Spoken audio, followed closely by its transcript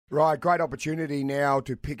Right, great opportunity now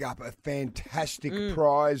to pick up a fantastic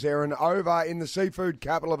prize, Erin, over in the seafood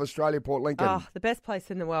capital of Australia, Port Lincoln. Oh, the best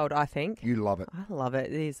place in the world, I think. You love it. I love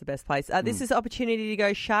it. It is the best place. This is the opportunity to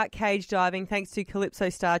go shark cage diving thanks to Calypso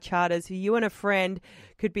Star Charters. You and a friend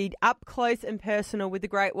could be up close and personal with the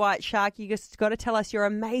great white shark. You just got to tell us your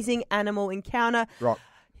amazing animal encounter. Right.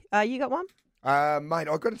 You got one? Mate,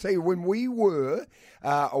 I've got to tell you, when we were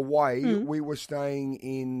away, we were staying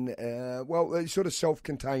in, sort of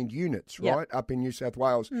self-contained units, right, up in New South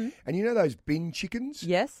Wales. And you know those bin chickens?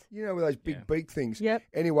 Yes. You know, with those big beak things? Yep.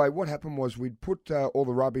 Anyway, what happened was we'd put all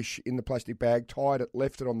the rubbish in the plastic bag, tied it,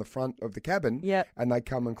 left it on the front of the cabin, and they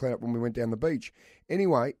come and clean it when we went down the beach.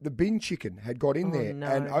 Anyway, the bin chicken had got in there,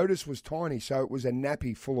 and Otis was tiny, so it was a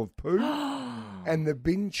nappy full of poo. And the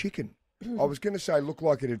bin chicken, I was going to say looked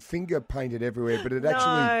like it had finger painted everywhere, but it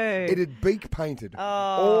it had beak painted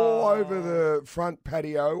all over the front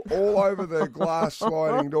patio, all over the glass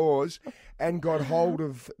sliding doors, and got hold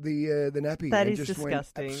of the nappy That and is just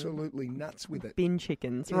disgusting. went absolutely nuts with it. Bin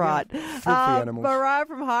chickens, right. Filthy animals. Mariah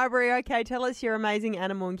from Highbury, okay, tell us your amazing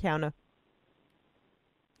animal encounter.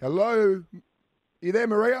 Hello? You there,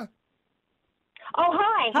 Maria? Oh,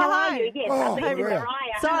 hi. How are you? Yes, Oh, I think Maria.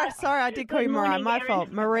 Mariah. Sorry, I did call you Good Mariah. morning, My Erin.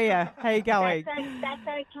 fault. Maria, how you going? That's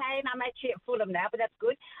okay. And I'm actually at Fulham now, but that's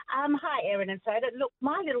good. Hi, Erin and Soda. Look,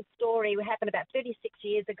 my little story happened about 36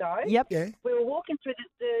 years ago. Yep. Yeah. We were walking through the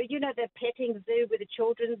zoo, you know, the petting zoo where the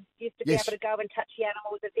children used to be Yes. able to go and touch the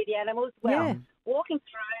animals and see the animals. Well, Yeah. walking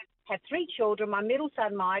through, had 3 children. My middle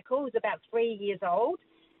son, Michael, was about 3 years old.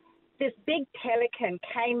 This big pelican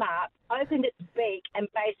came up, opened its beak, and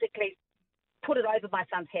basically put it over my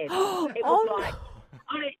son's head. It was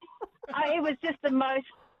it was just the most,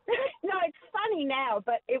 no, it's funny now,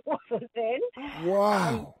 but it wasn't then.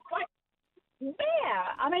 Wow.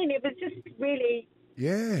 I mean, it was just really,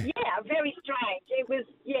 Yeah. very strange. It was,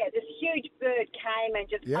 this huge bird came and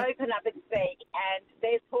just opened up its beak, and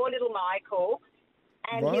there's poor little Michael,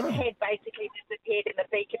 and his head basically disappeared in the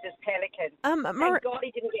beak of this pelican. Thank God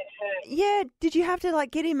he didn't get hurt. Yeah, did you have to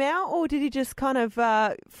get him out, or did he just kind of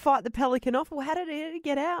fight the pelican off, or how did he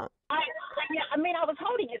get out? I was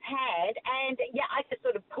holding his hand, and I just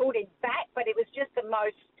sort of pulled him back, but it was just the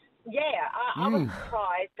most. I was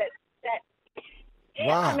surprised that.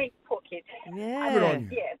 Wow. I mean, poor kid. Yeah. Good on you.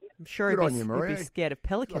 Yeah. I'm sure Good he'd on you, Maria. be scared of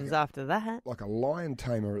pelicans after that. Like a lion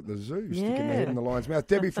tamer at the zoo, sticking Yeah. their head in the lion's mouth.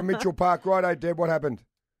 Debbie from Mitchell Park. Righto, Deb, what happened?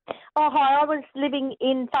 Oh, hi. I was living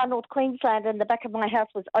in far north Queensland and the back of my house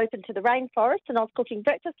was open to the rainforest and I was cooking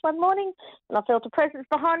breakfast one morning and I felt a presence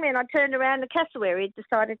behind me and I turned around and the cassowary had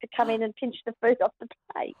decided to come in and pinch the food off the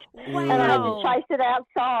plate. Wow. And I had to chase it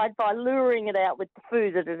outside by luring it out with the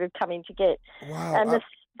food that it had come in to get. Wow. And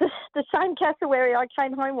the same cassowary, I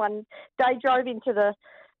came home one day, drove into the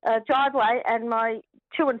driveway and my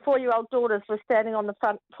 2- and 4-year-old daughters were standing on the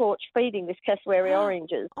front porch feeding this cassowary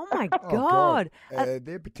oranges. Oh, my Oh, God.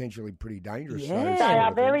 they're potentially pretty dangerous. Yeah. those They sort are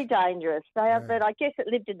of very things. dangerous. They are, but I guess it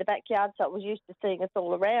lived in the backyard, so it was used to seeing us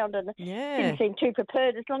all around, and Yeah. didn't seem too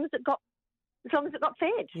prepared as long as it got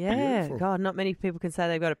fed. Yeah, Beautiful. God, not many people can say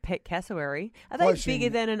they've got a pet cassowary. Are they Close bigger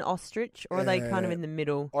in- than an ostrich, or are they kind of in the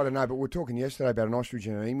middle? I don't know, but we were talking yesterday about an ostrich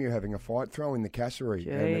and an emu having a fight. Throw in the cassowary,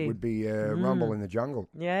 and Gee. it would be rumble in the jungle.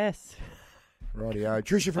 Yes. Rightio.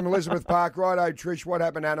 Tricia from Elizabeth Park. Righto, Trish, what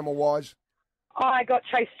happened animal-wise? I got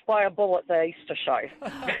chased by a bull at the Easter show.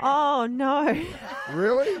 Oh, no.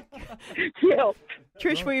 Really? Yeah.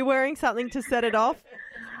 Trish, were you wearing something to set it off?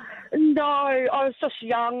 No, I was just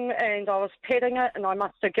young and I was petting it and I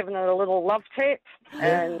must have given it a little love tap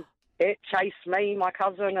and it chased me, my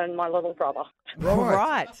cousin and my little brother.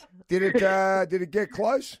 Right. Did it get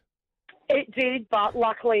close? It did, but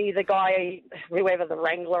luckily the guy, whoever the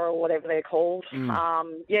wrangler or whatever they're called,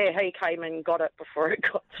 he came and got it before it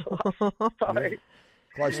got to us. So,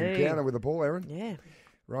 Close Hey. encounter with a bull, Erin. Yeah.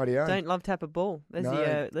 Rightio. Don't love tap a ball.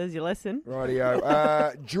 There's your lesson.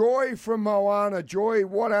 Rightio. Joy from Moana. Joy,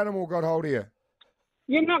 what animal got hold of you?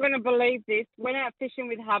 You're not going to believe this. Went out fishing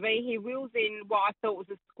with hubby. He reels in what I thought was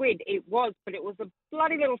a squid. It was, but it was a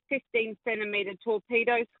bloody little 15-centimetre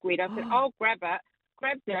torpedo squid. I said, I'll grab it.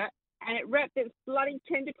 Grabbed it, and it wrapped its bloody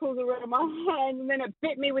tentacles around my hand, and then it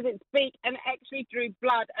bit me with its beak and actually drew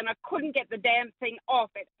blood, and I couldn't get the damn thing off.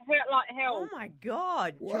 It hurt like hell. Oh, my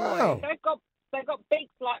God, Joy. Wow. They got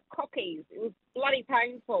beaks like cockies. It was bloody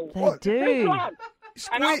painful. They What? do. Blood.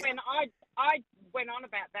 And I Squid. went on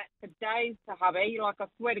about that for days to hubby. Like, I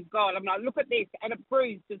swear to God, I'm like, look at this, and it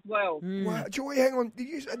bruised as well. Wow. Joy, hang on. Did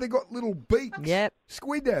you say they got little beaks? Yep.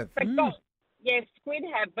 Squid have. They got, squid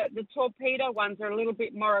have, but the torpedo ones are a little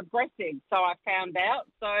bit more aggressive, so I found out.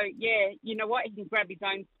 So, yeah, you know what? He can grab his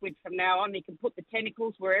own squid from now on. He can put the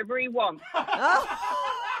tentacles wherever he wants.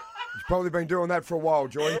 He's probably been doing that for a while,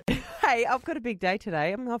 Joy. Hey, I've got a big day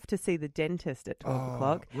today. I'm off to see the dentist at 12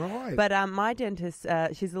 o'clock. Right. But my dentist,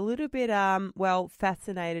 she's a little bit,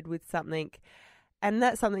 fascinated with something. And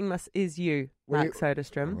that something is you, Mark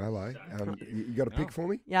Soderstrom. Oh, hello. You got a pick for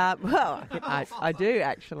me? Yeah, well, I do,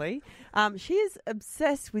 actually. She is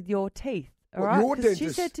obsessed with your teeth. All right? Your dentist? She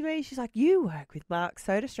said to me, she's like, you work with Mark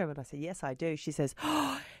Soderstrom. And I said, yes, I do. She says,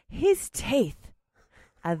 his teeth,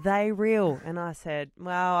 are they real? And I said,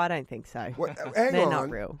 well, I don't think so. They're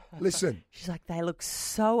not real. Listen. She's like, they look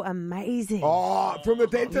so amazing. Oh, from the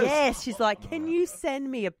dentist? Yes. She's like, can you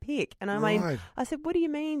send me a pic? And I said, what do you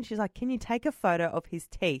mean? She's like, can you take a photo of his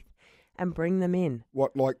teeth and bring them in?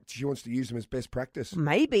 What, like she wants to use them as best practice?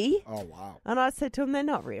 Maybe. Oh, wow. And I said to him, they're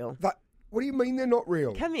not real. What do you mean they're not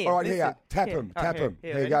real? Come here. All right, listen. Tap him.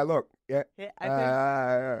 Here you go, look. Yeah.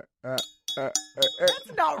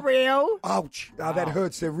 That's not real. Ouch. Oh, that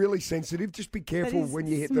hurts. They're really sensitive. Just be careful when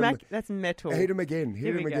you hit them. That's metal. Hit them again.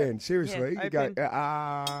 Hit them again. Seriously. Yeah, you go,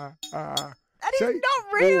 That See? is not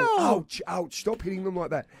real. Oh, ouch. Stop hitting them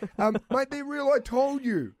like that. Mate, they're real. I told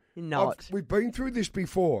you. Not. We've been through this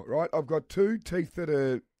before, right? I've got 2 teeth that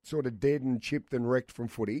are sort of dead and chipped and wrecked from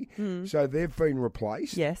footy. So they've been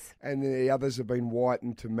replaced. Yes. And the others have been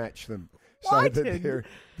whitened to match them. Whitened? So that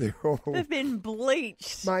they're all... They've been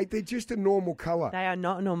bleached. Mate, they're just a normal colour. They are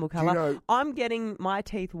not a normal colour. You know... I'm getting my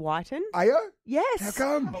teeth whitened. Are you? Yes. How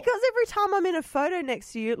come? Because every time I'm in a photo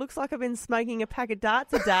next to you, it looks like I've been smoking a pack of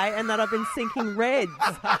darts a day and that I've been sinking reds.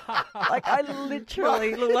 Like, I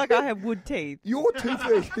literally look like I have wood teeth. Your teeth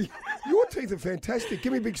are fantastic.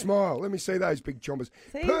 Give me a big smile. Let me see those big chompers.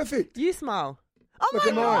 See? Perfect. You smile. Oh,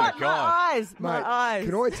 Look my at God. mine. My eyes. Mate, My eyes.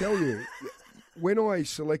 can I tell you, when I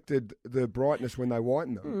selected the brightness when they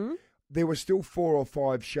whitened them, there were still 4 or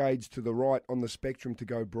 5 shades to the right on the spectrum to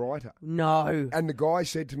go brighter. No. And the guy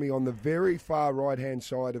said to me on the very far right-hand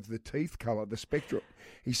side of the teeth colour, the spectrum,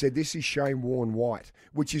 he said, this is shame-worn white,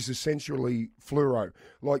 which is essentially fluoro.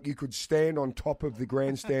 Like you could stand on top of the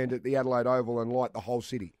grandstand at the Adelaide Oval and light the whole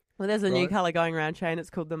city. Well, there's a new colour going around, Shane.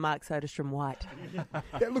 It's called the Mark Soderstrom White.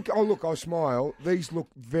 Yeah, look, I smile. These look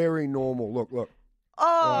very normal. Look.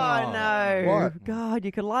 Oh, no. What? God,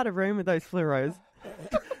 you could light a room with those fluoros.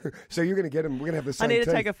 So you're going to get them. We're going to have the same teeth. I need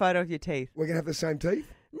to take a photo of your teeth. We're going to have the same teeth?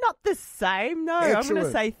 Not the same, no. Excellent. I'm going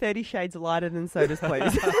to say 30 shades lighter than sodas,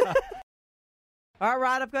 please. All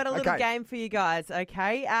right, I've got a little game for you guys,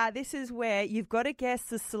 okay? This is where you've got to guess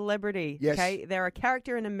the celebrity, okay? They're a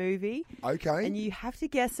character in a movie. Okay. And you have to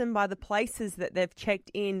guess them by the places that they've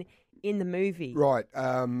checked in the movie. Right.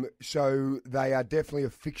 So they are definitely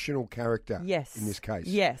a fictional character. Yes. In this case.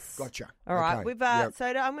 Yes. Gotcha. All right. Okay. We've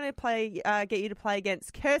Soda, I'm going to get you to play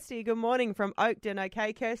against Kirsty. Good morning from Oakden.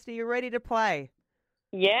 Okay, Kirsty, you ready to play?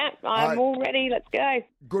 Yeah, I'm all ready. Let's go.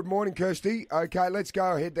 Good morning, Kirsty. Okay, let's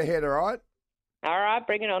go head to head, all right? All right,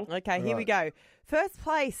 bring it on. Okay, here we go. First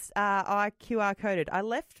place, I QR coded. I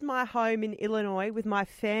left my home in Illinois with my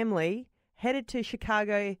family, headed to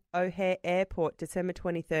Chicago O'Hare Airport, December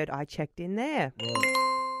 23rd. I checked in there. Right.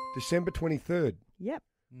 December 23rd? Yep.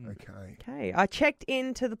 Okay. I checked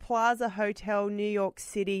into the Plaza Hotel, New York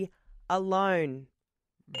City, alone.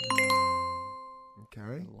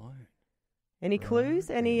 Okay. Any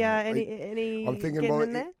clues? Any? I'm thinking getting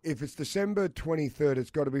in there? If it's December 23rd,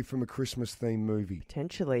 it's got to be from a Christmas-themed movie.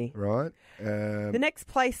 Potentially. Right. The next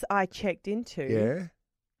place I checked into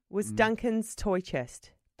was Duncan's Toy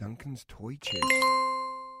Chest. Duncan's Toy Chest.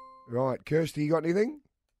 Right. Kirsty, you got anything?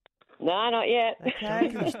 No, not yet. Okay.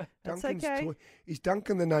 Duncan's okay. Toy. Is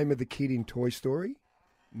Duncan the name of the kid in Toy Story?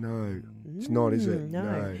 No, it's not, is it?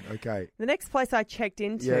 No. Okay. The next place I checked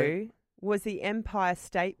into was the Empire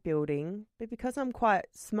State Building, but because I'm quite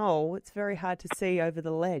small, it's very hard to see over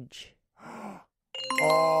the ledge.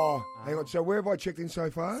 Oh, hang on. So where have I checked in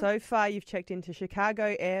so far? So far, you've checked into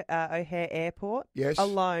Chicago O'Hare Airport. Yes.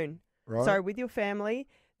 Alone. Right. So with your family.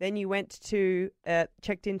 Then you went to,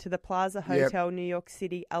 checked into the Plaza Hotel, New York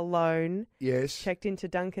City, alone. Yes. Checked into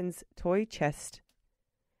Duncan's Toy Chest.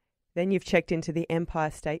 Then you've checked into the Empire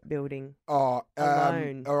State Building. Oh,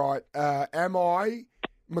 alone. All right. Am I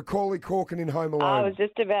Macaulay Culkin in Home Alone? I was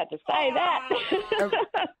just about to say that.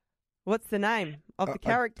 What's the name of the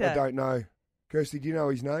character? I don't know. Kirsty, do you know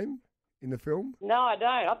his name in the film? No, I don't.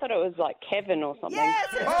 I thought it was like Kevin or something. Yes,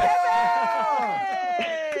 it's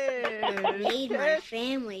Kevin! made my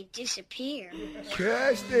family disappear.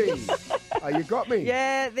 Kirsty, you got me.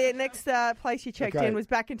 Yeah, the next place you checked in was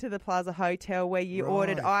back into the Plaza Hotel where you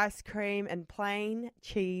ordered ice cream and plain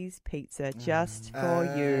cheese pizza just for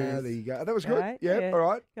you. There you go. That was good. Right? Yeah, all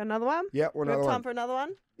right. Got another one? Yeah, another one. Time for another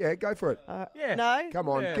one? Yeah, go for it. Yeah. No? Come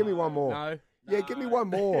on, give me one more. No. Yeah, give me one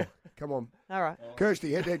more. Come on. All right.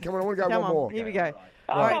 Kirsty, head. Come on, I want to go Come one on. more. Here we go.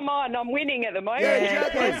 Oh, come on, I'm winning at the moment. Yeah, Yeah,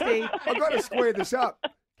 exactly. Kirsty. I've got to square this up.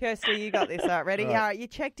 Kirsty, you got this. All right, ready? Right. All right, you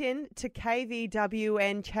checked in to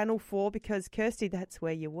KVWN Channel 4 because, Kirsty, that's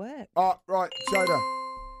where you work. Oh, right, Soda.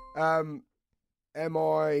 Am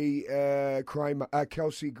I Kramer?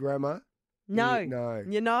 Kelsey Grammer? No. No.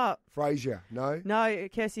 You're not. Frasier? No. No,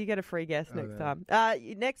 Kirsty, you get a free guess next time.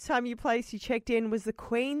 Next time you checked in was the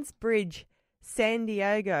Queensbridge, San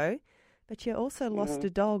Diego, but you also lost a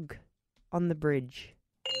dog on the bridge.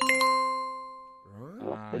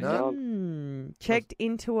 Right. No. Checked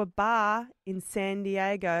into a bar in San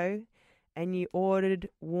Diego and you ordered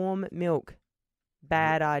warm milk.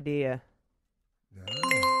 Bad idea. No.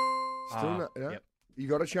 Still not. No? Yep. You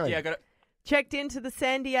got it, Shane? Yeah, I got it. Checked into the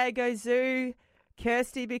San Diego Zoo,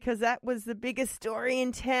 Kirsty, because that was the biggest story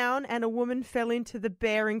in town and a woman fell into the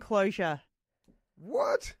bear enclosure.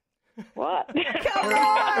 What? What? Come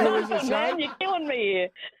on! Who is it, Man, Shane? you're killing me here.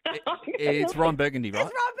 It's Ron Burgundy, right?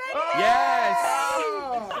 It's Rob Benny! Yes!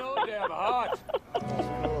 Oh! So damn hot.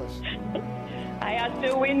 Of course. Hey, I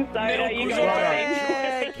still win, Soda. You got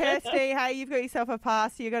Yeah, Kirsty, hey, you've got yourself a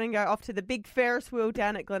pass. You're going to go off to the big Ferris wheel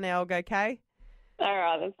down at Glenelg, okay? All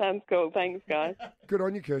right, that sounds cool. Thanks, guys. Good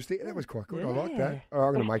on you, Kirsty. That was quite good. I like Yeah. that. Oh,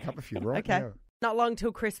 I'm going to make up a few right Okay. now. Not long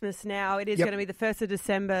till Christmas now. It is Yep. going to be the 1st of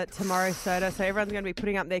December tomorrow, Soda. So everyone's going to be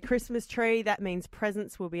putting up their Christmas tree. That means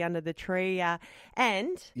presents will be under the tree.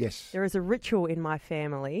 And Yes. there is a ritual in my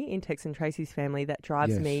family, in Tex and Tracy's family, that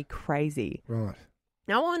drives Yes. me crazy. Right.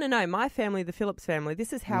 Now, I want to know, my family, the Phillips family,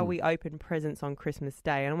 this is how we open presents on Christmas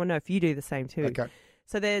Day. And I want to know if you do the same too. Okay.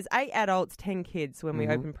 So there's 8 adults, 10 kids when we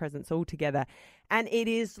open presents all together. And it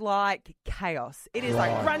is like chaos. It is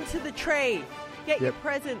like run to the tree, get your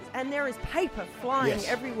presents. And there is paper flying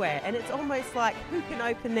everywhere. And it's almost like who can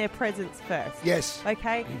open their presents first. Yes.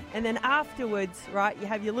 Okay? And then afterwards, right, you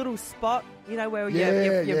have your little spot, you know, where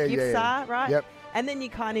your gifts are, right? Yep. And then you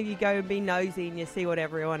go and be nosy and you see what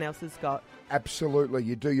everyone else has got. Absolutely.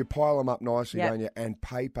 You do. You pile them up nicely, Yep. don't you? And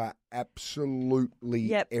paper absolutely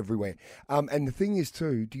Yep. everywhere. And the thing is,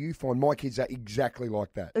 too, do you find my kids are exactly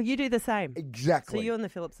like that? Oh, you do the same. Exactly. So you and the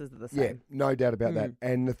Phillipses are the Yeah, same. no doubt about that.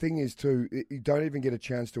 And the thing is, too, you don't even get a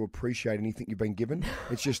chance to appreciate anything you've been given.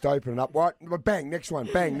 It's just open it up, right? Bang, next one,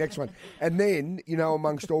 bang, next one. And then, you know,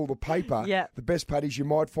 amongst all the paper, the best part is you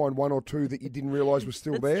might find one or two that you didn't realise was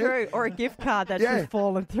still That's there. true. Or a gift card that's just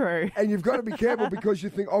fallen through. And you've got to be careful because you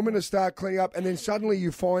think, I'm going to start cleaning up, and then suddenly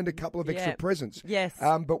you find a couple of extra presents. Yes.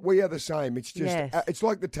 But we are the same. It's just, it's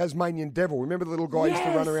like the Tasmanian devil. Remember the little guy used to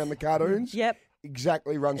run around the cartoons? Yep.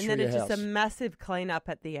 Exactly runs And through then your it's house. just a massive clean-up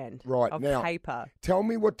at the end Right, of now, paper. Tell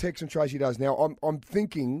me what Tex and Tracy does. Now, I'm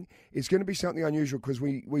thinking it's going to be something unusual because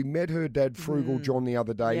we met her dad, Frugal John, the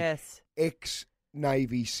other day. Yes.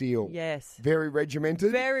 Ex-Navy SEAL. Yes. Very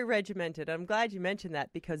regimented. Very regimented. I'm glad you mentioned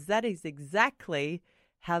that because that is exactly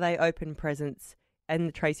how they open presents in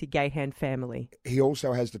the Tracy Gahan family. He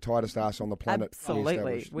also has the tightest ass on the planet.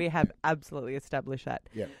 Absolutely. We have absolutely established that.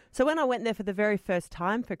 Yeah. So when I went there for the very first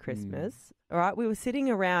time for Christmas, all right, we were sitting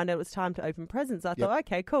around and it was time to open presents. I thought,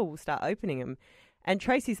 okay, cool, we'll start opening them. And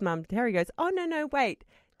Tracy's mum, Terry, goes, oh, no, wait.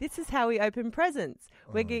 This is how we open presents.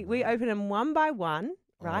 We open them one by one,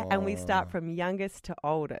 right? And we start from youngest to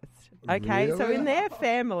oldest. Okay, so Really? in their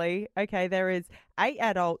family, okay, there is 8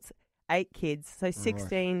 adults, 8 kids, so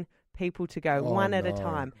 16 people to go, one at a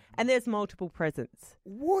time. And there's multiple presents.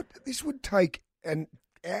 What? This would take an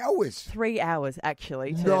hours. 3 hours,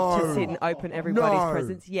 actually, to sit and open everybody's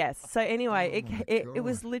presents. Yes. So anyway, it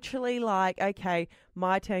was literally like, okay,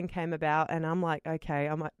 my turn came about and I'm like, okay,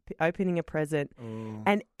 I'm opening a present.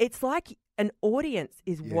 And it's like an audience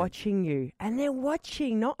is watching you. And they're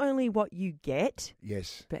watching not only what you get,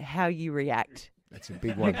 but how you react. That's a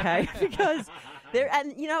big one. Okay, because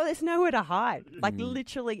there's nowhere to hide. Like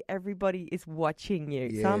literally everybody is watching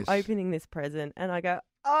you. So I'm opening this present and I go,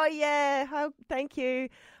 oh yeah, thank you.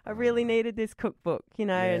 I really needed this cookbook,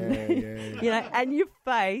 and and your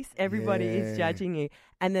face, everybody is judging you.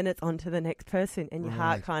 And then it's on to the next person and your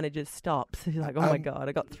heart kind of just stops. You're like, oh my God,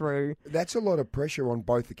 I got through. That's a lot of pressure on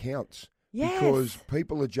both accounts. Yes. Because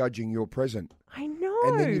people are judging your present. I know.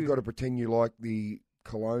 And then you've got to pretend you like the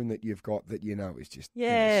cologne that you've got that is just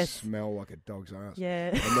gonna smell like a dog's ass. Yeah.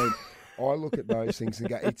 And then I look at those things and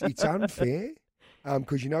go, it's unfair.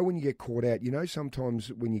 Because when you get caught out,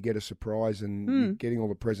 sometimes when you get a surprise and you're getting all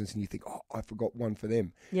the presents and you think, oh, I forgot one for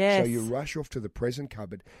them. Yes. So you rush off to the present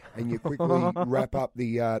cupboard and you quickly wrap up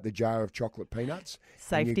the jar of chocolate peanuts.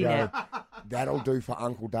 Safety net. That'll do for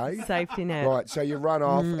Uncle Dave. Safety net. Right, so you run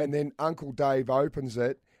off and then Uncle Dave opens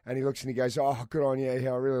it and he looks and he goes, oh, good on you.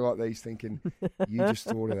 I really like these. Thinking, you just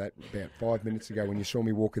thought of that about 5 minutes ago when you saw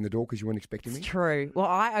me walk in the door because you weren't expecting me. It's true. Well,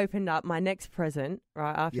 I opened up my next present,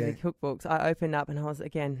 right, after the cookbooks. I opened up and I was,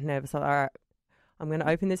 again, nervous. All right, I'm going to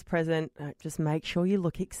open this present. Just make sure you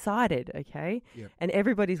look excited, okay? Yep. And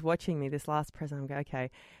everybody's watching me, this last present. I'm going, okay.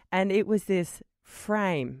 And it was this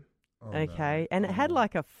frame. Okay, and it had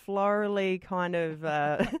like a florally kind of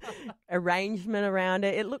arrangement around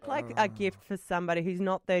it. It looked like a gift for somebody who's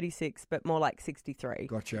not 36, but more like 63.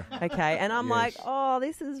 Gotcha. Okay, and I'm like, oh,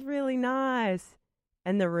 this is really nice.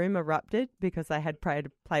 And the room erupted because they had played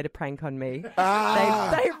a prank on me.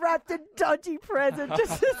 They wrapped a dodgy present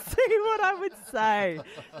just to see what I would say.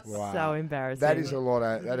 Wow. So embarrassing. That is a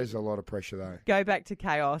lot of pressure, though. Go back to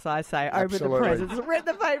chaos, I say. Absolutely. Open the presents, rip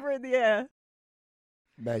the paper in the air.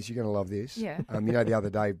 Maz, you're going to love this. Yeah. The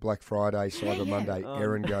other day, Black Friday, Cyber Monday,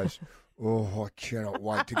 Erin goes, oh, I cannot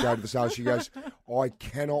wait to go to the sale. She goes, I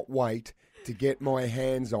cannot wait to get my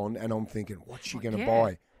hands on. And I'm thinking, what's she going to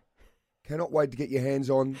buy? Cannot wait to get your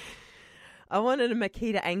hands on. I wanted a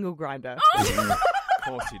Makita angle grinder. Of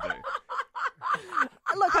course you do.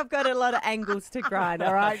 Look, I've got a lot of angles to grind,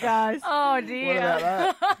 all right, guys? Oh, dear. What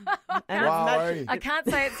about that? And I can't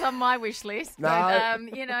say it's on my wish list, No. but,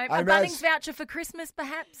 a Bunnings voucher for Christmas,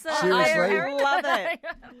 perhaps. Seriously? Erin? love it.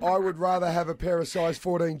 I would rather have a pair of size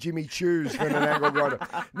 14 Jimmy Choos than an angle grinder.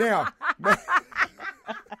 Now,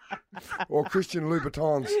 or Christian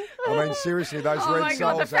Louboutins. I mean, seriously, those Oh, red my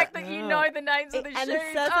God, the soles. fact that you know the names of the And shoes. it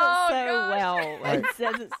says it oh, so gosh. well. Hey. It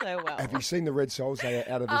says it so well. Have you seen the red soles? They are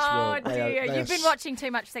out of this Oh, world. They dear. are You've been watching too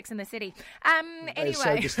much Sex in the City. They're so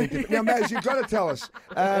Anyway. distinctive. Now, Maz, you've got to tell us.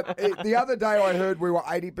 The other day I heard we were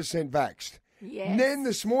 80% vaxxed. Yes. And then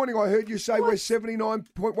this morning I heard you say we're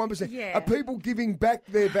 79.1%. Yeah. Are people giving back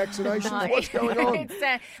their vaccinations? No. What's going on?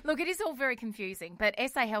 Look, it is all very confusing, but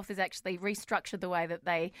SA Health has actually restructured the way that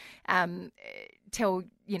they tell,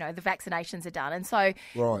 the vaccinations are done. And so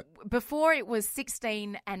before it was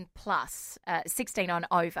 16 and plus, 16 on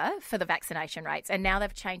over for the vaccination rates, and now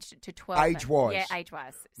they've changed it to 12. Age-wise? Yeah,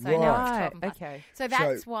 age-wise. So now it's 12 and plus. Okay. So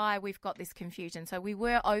that's why we've got this confusion. So we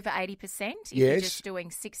were over 80% if you're just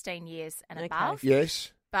doing 16 years and above.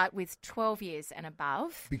 Yes. But with 12 years and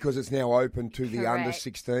above. Because it's now open to the under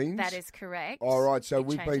 16s? That is correct. All right, so It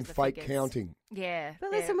we've been changes the fake figures. counting. Yeah.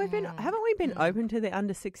 But listen, haven't we been open to the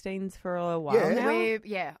under 16s for a while now?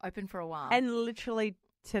 We're open for a while. And literally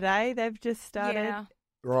today they've just started. Yeah.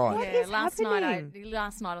 Right. What Yeah, is happening?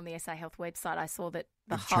 last night on the SA Health website, I saw that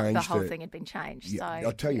the They've whole changed it. thing had been changed. Yeah, So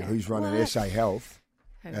I'll tell you who's running SA Health.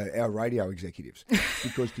 Our radio executives.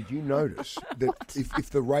 Because did you notice that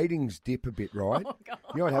if the ratings dip a bit, right?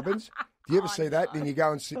 You know what happens? Do you ever see that? Then you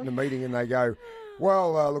go and sit in a meeting and they go,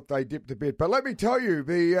 well, look, they dipped a bit. But let me tell you,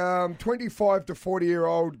 the 25 to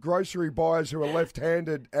 40-year-old grocery buyers who are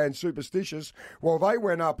left-handed and superstitious, well, they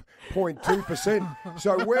went up 0.2%.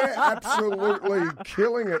 So we're absolutely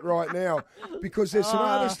killing it right now because there's some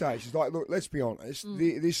other stations. Like, look, let's be honest.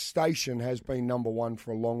 This station has been number one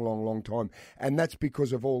for a long, long, long time. And that's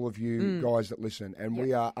because of all of you guys that listen. And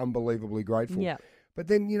we are unbelievably grateful. Yeah. But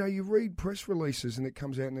then, you read press releases and it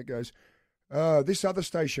comes out and it goes, this other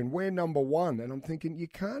station, we're number one. And I'm thinking, you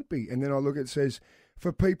can't be. And then I look, it says,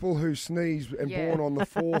 for people who sneezed and born on the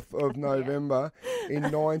 4th of November in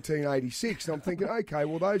 1986. And I'm thinking, okay,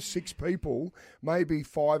 well, those 6 people, maybe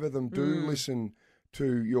 5 of them do listen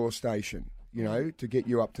to your station. To get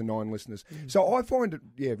you up to 9 listeners. So I find it,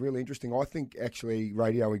 really interesting. I think actually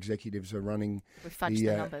radio executives are running the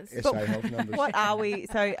numbers. SA Health numbers. What are we?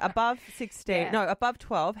 So above 16, above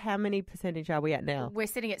 12, how many percentage are we at now? We're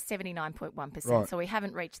sitting at 79.1%, Right. so we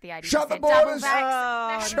haven't reached the 80%. Shut the Double borders!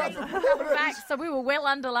 vax. Shut the Double borders! vax. So we were well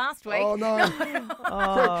under last week. Oh, no.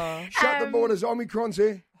 Oh. Shut the borders. Omicron's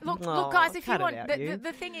here. Look, Oh, guys, if you cut it want, out,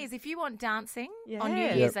 the thing is, if you want dancing on New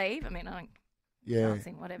Yeah. Year's Eve, I mean, I don't Yeah.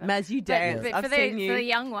 dancing, whatever. Maz, you dance. But I've for seen you. the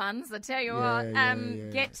young ones, I tell you what,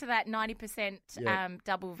 get to that 90%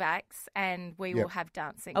 double vax, and we will have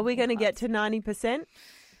dancing. Are we going to get clubs. to 90%?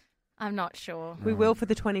 I'm not sure. We will for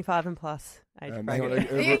the 25 and plus age Hang on,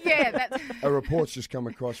 bracket. That's a report's just come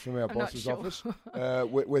across from our I'm not boss's sure. office.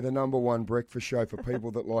 We're the number one breakfast show for people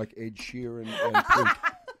that like Ed Sheeran and Pink.